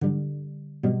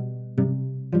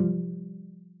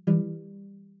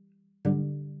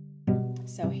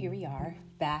So here we are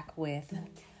back with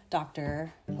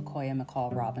Dr. Okoya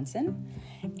McCall Robinson,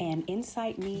 and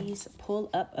Insight Knees, pull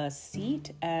up a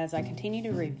seat as I continue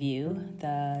to review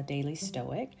the Daily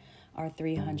Stoic, our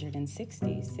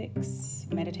 366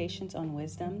 meditations on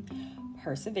wisdom,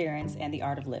 perseverance, and the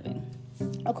art of living,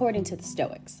 according to the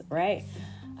Stoics, right?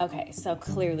 Okay, so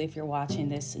clearly if you're watching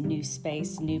this, new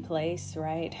space, new place,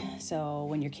 right? So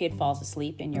when your kid falls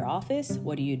asleep in your office,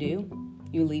 what do?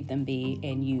 You leave them be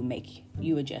and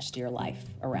you adjust your life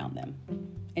around them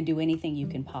and do anything you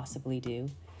can possibly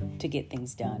do to get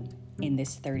things done in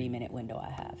this 30-minute window I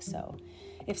have. So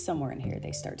if somewhere in here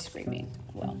they start screaming,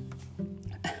 well,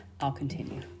 I'll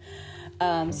continue.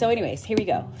 So anyways, here we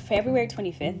go. February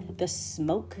 25th, the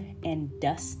smoke and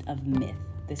dust of myth.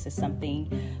 This is something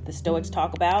the Stoics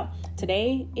talk about.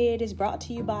 Today, it is brought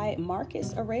to you by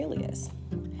Marcus Aurelius.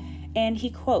 And he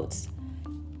quotes,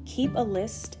 "Keep a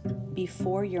list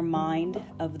before your mind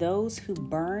of those who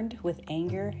burned with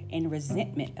anger and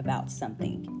resentment about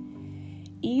something,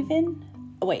 even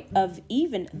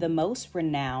the most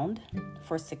renowned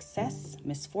for success,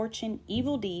 misfortune,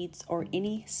 evil deeds, or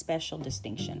any special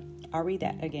distinction." I'll read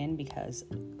that again because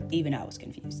even I was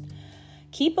confused.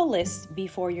 Keep a list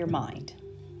before your mind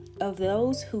of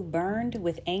those who burned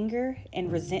with anger and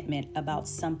resentment about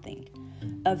something,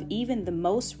 of even the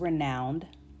most renowned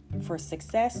for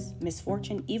success,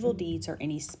 misfortune, evil deeds, or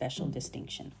any special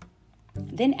distinction.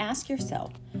 Then ask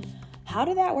yourself, how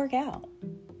did that work out?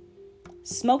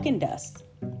 Smoke and dust,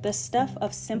 the stuff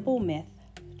of simple myth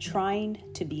trying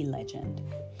to be legend.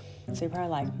 So you're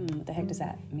probably like, what the heck does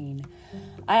that mean?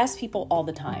 I ask people all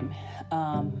the time,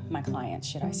 my clients,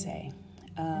 should I say,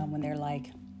 when they're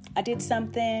like, I did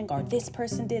something, or this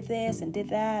person did this and did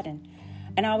that. And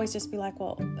I always just be like,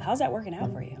 well, how's that working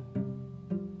out for you?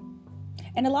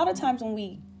 And a lot of times when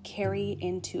we carry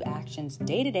into actions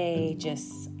day to day,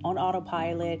 just on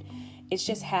autopilot, it's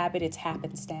just habit, it's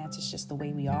happenstance, it's just the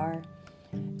way we are.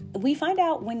 We find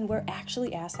out when we're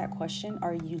actually asked that question,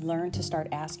 or you learn to start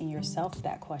asking yourself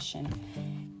that question,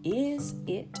 is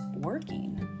it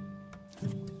working?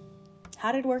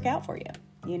 How did it work out for you?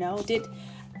 Did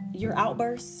your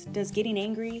outbursts, does getting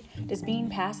angry, does being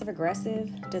passive aggressive,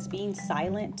 does being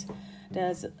silent,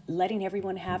 does letting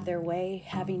everyone have their way,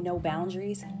 having no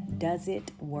boundaries, does it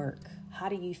work? How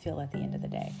do you feel at the end of the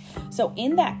day? So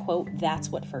in that quote, that's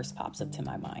what first pops up to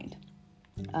my mind.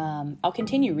 I'll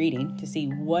continue reading to see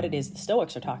what it is the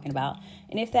Stoics are talking about,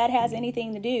 and if that has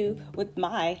anything to do with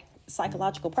my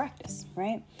psychological practice,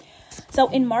 right? So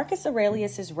in Marcus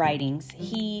Aurelius's writings,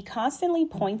 he constantly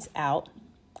points out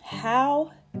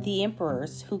how the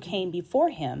emperors who came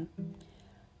before him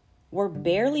were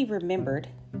barely remembered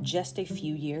just a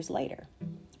few years later.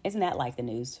 Isn't that like the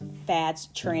news? Fads,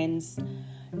 trends,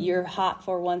 you're hot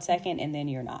for 1 second and then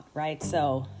you're not, right?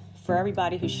 So for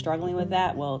everybody who's struggling with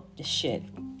that, well, shit,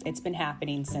 it's been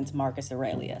happening since Marcus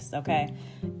Aurelius, okay?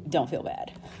 Don't feel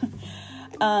bad.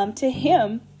 To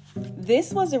him,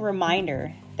 this was a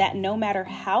reminder that no matter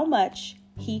how much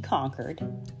he conquered,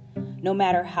 no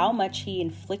matter how much he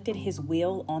inflicted his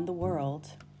will on the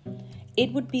world,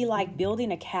 it would be like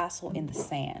building a castle in the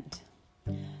sand,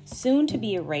 soon to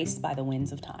be erased by the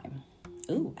winds of time.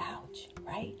 Ooh, ouch,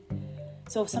 right?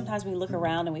 So sometimes we look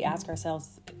around and we ask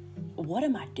ourselves, what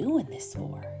am I doing this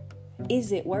for?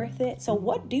 Is it worth it? So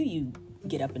what do you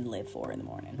get up and live for in the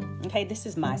morning? Okay, this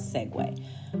is my segue.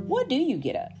 What do you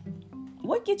get up?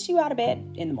 What gets you out of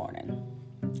bed in the morning?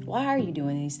 Why are you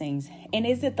doing these things? And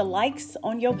is it the likes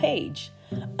on your page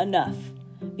enough?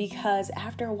 Because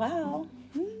after a while,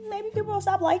 maybe people will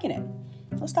stop liking it.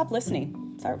 They'll stop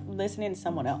listening. Start listening to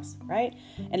someone else, right?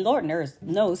 And Lord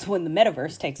knows when the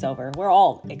metaverse takes over, we're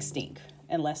all extinct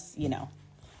unless,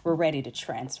 we're ready to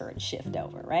transfer and shift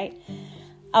over, right?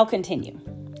 I'll continue.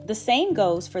 The same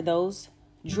goes for those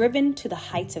driven to the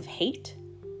heights of hate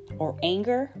or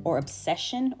anger or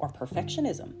obsession or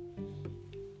perfectionism.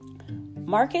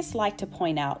 Marcus liked to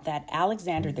point out that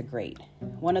Alexander the Great,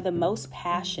 one of the most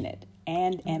passionate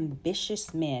and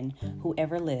ambitious men who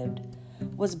ever lived,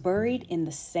 was buried in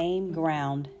the same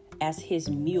ground as his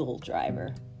mule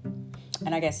driver.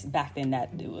 And I guess back then that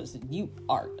it was you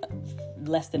are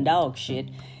less than dog shit.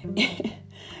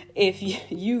 If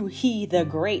he the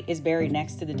great is buried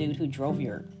next to the dude who drove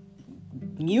your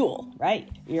mule, right?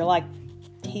 You're like,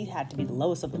 he had to be the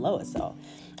lowest of the lowest. So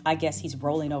I guess he's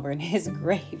rolling over in his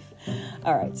grave.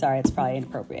 All right, sorry, it's probably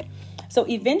inappropriate. So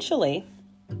eventually,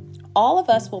 all of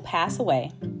us will pass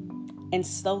away and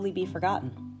slowly be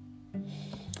forgotten.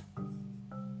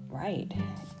 Right.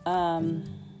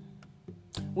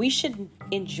 We should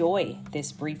enjoy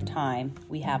this brief time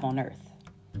we have on earth.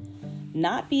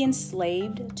 not be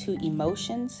enslaved to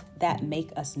emotions that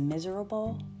make us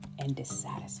miserable and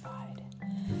dissatisfied.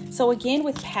 So again,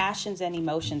 with passions and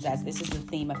emotions, as this is the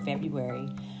theme of February,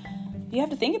 you have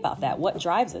to think about that. What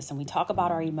drives us? And we talk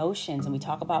about our emotions, and we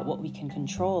talk about what we can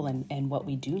control and what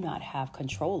we do not have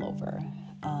control over.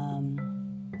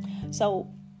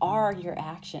 So are your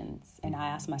actions, and I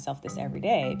ask myself this every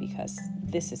day because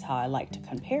this is how I like to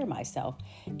compare myself,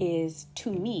 is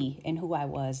to me and who I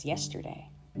was yesterday,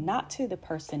 not to the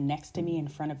person next to me, in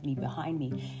front of me, behind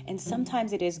me. And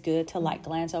sometimes it is good to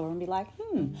glance over and be like,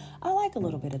 I like a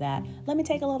little bit of that. Let me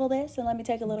take a little of this and let me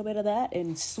take a little bit of that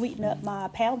and sweeten up my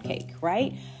pound cake,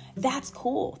 right? That's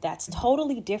cool. That's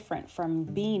totally different from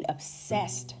being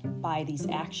obsessed by these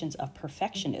actions of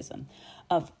perfectionism,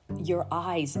 of your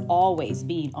eyes always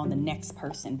being on the next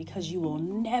person, because you will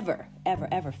never, ever,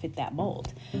 ever fit that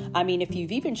mold. I mean, if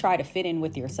you've even tried to fit in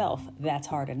with yourself, that's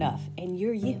hard enough. And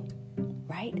you're you,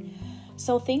 right?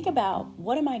 So think about,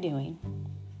 what am I doing?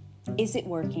 Is it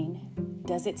working?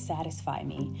 Does it satisfy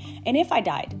me? And if I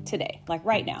died today, like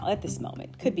right now, at this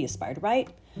moment, could be a spider, right?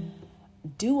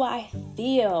 Do I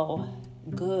feel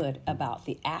good about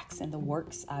the acts and the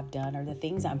works I've done, or the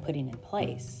things I'm putting in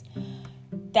place?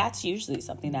 That's usually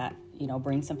something that,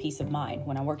 brings some peace of mind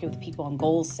when I'm working with people on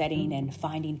goal setting and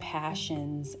finding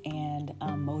passions and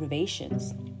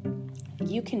motivations.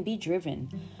 You can be driven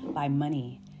by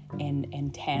money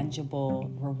and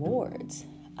tangible rewards.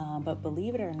 But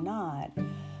believe it or not,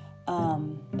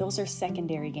 those are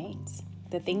secondary gains.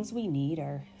 The things we need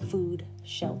are food,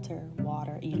 shelter,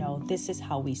 water. This is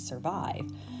how we survive.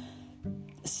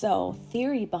 So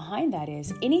theory behind that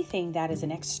is, anything that is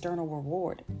an external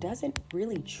reward doesn't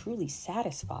really truly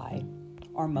satisfy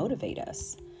or motivate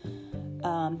us.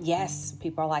 Yes,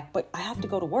 people are like, but I have to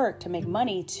go to work to make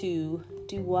money to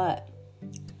do what?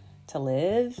 To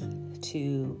live,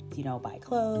 to, buy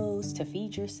clothes, to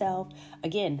feed yourself.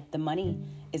 Again, the money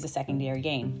is a secondary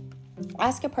gain.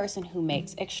 Ask a person who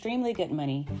makes extremely good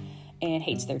money and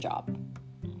hates their job.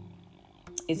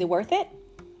 Is it worth it?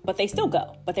 But they still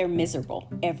go, but they're miserable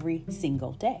every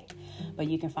single day. But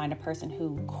you can find a person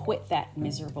who quit that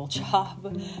miserable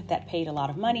job that paid a lot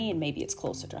of money, and maybe it's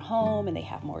closer to home and they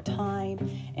have more time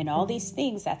and all these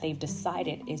things that they've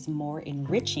decided is more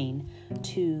enriching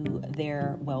to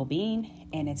their well-being,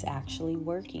 and it's actually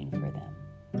working for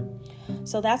them.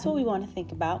 So that's what we want to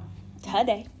think about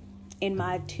today in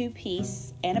my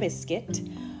 2-piece and a biscuit,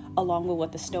 along with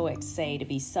what the Stoics say to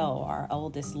be so, our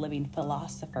oldest living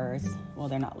philosophers. Well,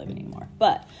 they're not living anymore,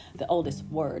 but the oldest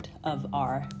word of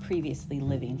our previously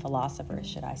living philosophers,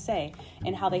 should I say,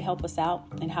 and how they help us out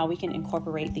and how we can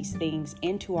incorporate these things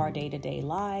into our day-to-day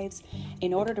lives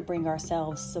in order to bring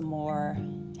ourselves some more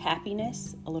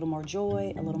happiness, a little more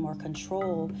joy, a little more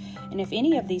control. And if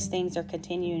any of these things are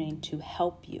continuing to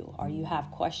help you, or you have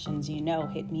questions,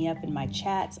 hit me up in my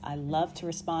chats. I love to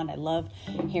respond. I love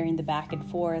hearing the back and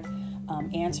forth,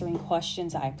 answering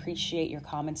questions. I appreciate your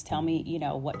comments. Tell me,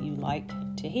 what you like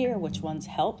to hear, which ones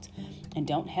helped and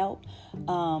don't help,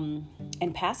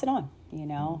 and pass it on.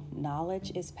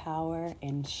 Knowledge is power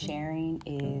and sharing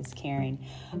is caring.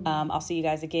 I'll see you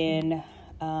guys again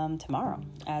tomorrow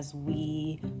as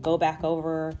we go back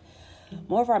over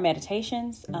more of our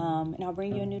meditations, and I'll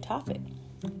bring you a new topic.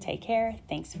 Take care.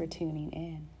 Thanks for tuning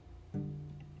in.